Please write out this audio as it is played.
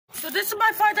So this is my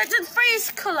 5,000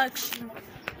 face collection.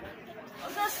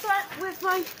 I'm gonna start with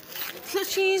my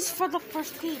plushies for the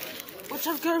first game, which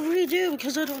I'm gonna redo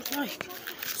because I don't like.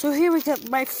 So here we got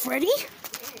my Freddy.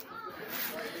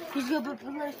 He's gonna be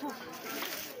nice one.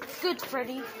 Good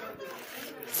Freddy.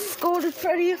 Golden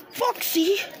Freddy.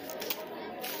 Foxy.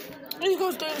 He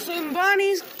goes to the same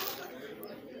bunnies.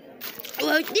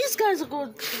 Like these guys are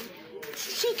going to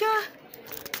Chica.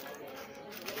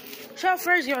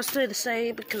 Freddy's gonna stay the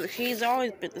same because he's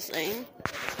always been the same.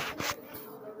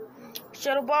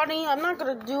 Shadow Bonnie, I'm not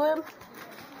gonna do him.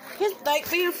 His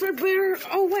Nightmare Fredbear.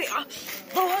 Oh wait,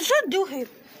 no, I should do him.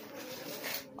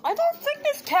 I don't think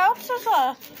this counts as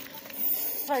a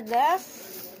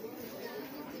FNAF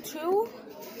 2,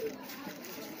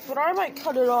 but I might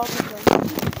cut it off again.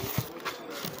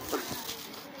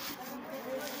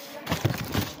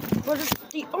 But it's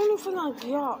the only thing I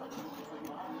got.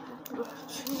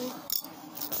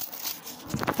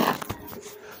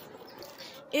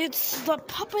 It's the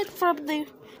puppet from the.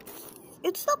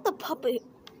 It's not the puppet.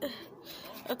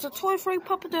 It's a toy frame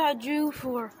puppet that I drew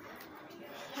for.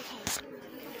 Okay.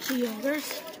 So yeah,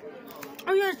 there's.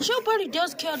 Oh yeah, Chill Buddy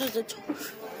does count as a toy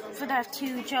for that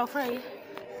too, Chill Freddy.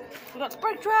 We got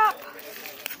Springtrap,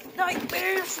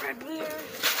 Nightmare Fredbear.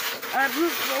 And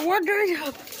we're wondering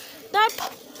that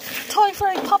toy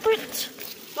frame puppet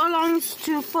belongs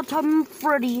to Phantom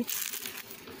Freddy.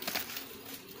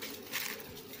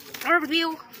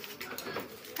 Review.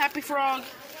 Happy Frog.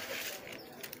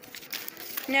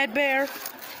 Ned Bear.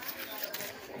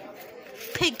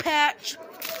 Pig Patch.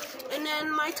 And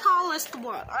then my tallest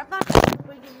one. I'm not going to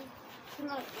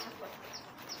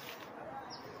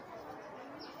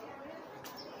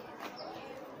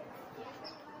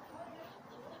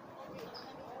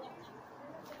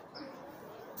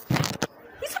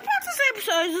He's about the same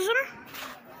size as him.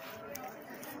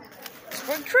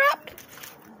 Springtrap.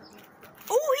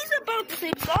 Oh, he's about the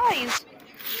same size.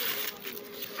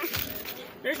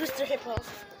 There's Mr. Hippo.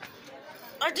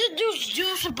 I did do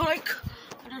Juice, but I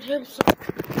did him so.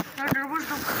 There was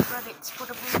no credits for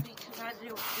the movie because I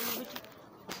did the movie.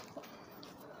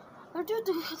 I did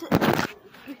do the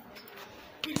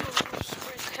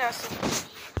Spring Castle.